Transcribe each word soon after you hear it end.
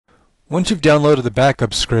Once you've downloaded the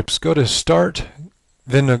backup scripts, go to Start,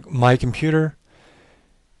 then to My Computer,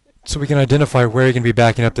 so we can identify where you're going to be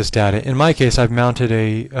backing up this data. In my case, I've mounted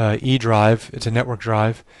a E drive. It's a network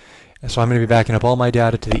drive, so I'm going to be backing up all my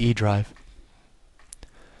data to the E drive.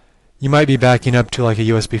 You might be backing up to like a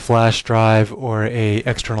USB flash drive or a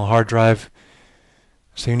external hard drive,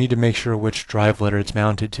 so you need to make sure which drive letter it's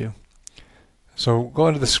mounted to. So go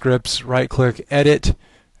into the scripts, right click, edit,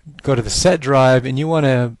 go to the set drive, and you want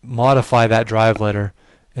to modify that drive letter.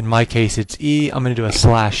 In my case it's E. I'm going to do a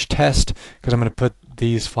 /test because I'm going to put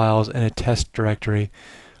these files in a test directory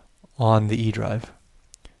on the E drive.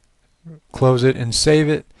 Close it and save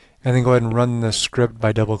it, and then go ahead and run the script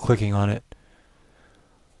by double clicking on it.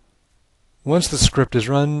 Once the script is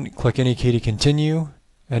run, click any key to continue,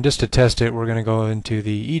 and just to test it we're going to go into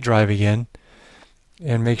the E drive again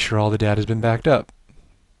and make sure all the data has been backed up.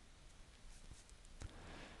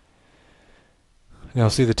 Now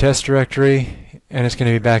see the test directory, and it's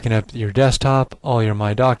going to be backing up your desktop, all your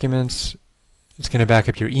My Documents. It's going to back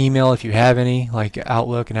up your email if you have any, like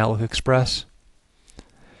Outlook and Outlook Express.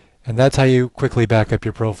 And that's how you quickly back up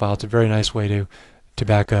your profile. It's a very nice way to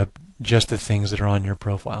back up just the things that are on your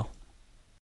profile.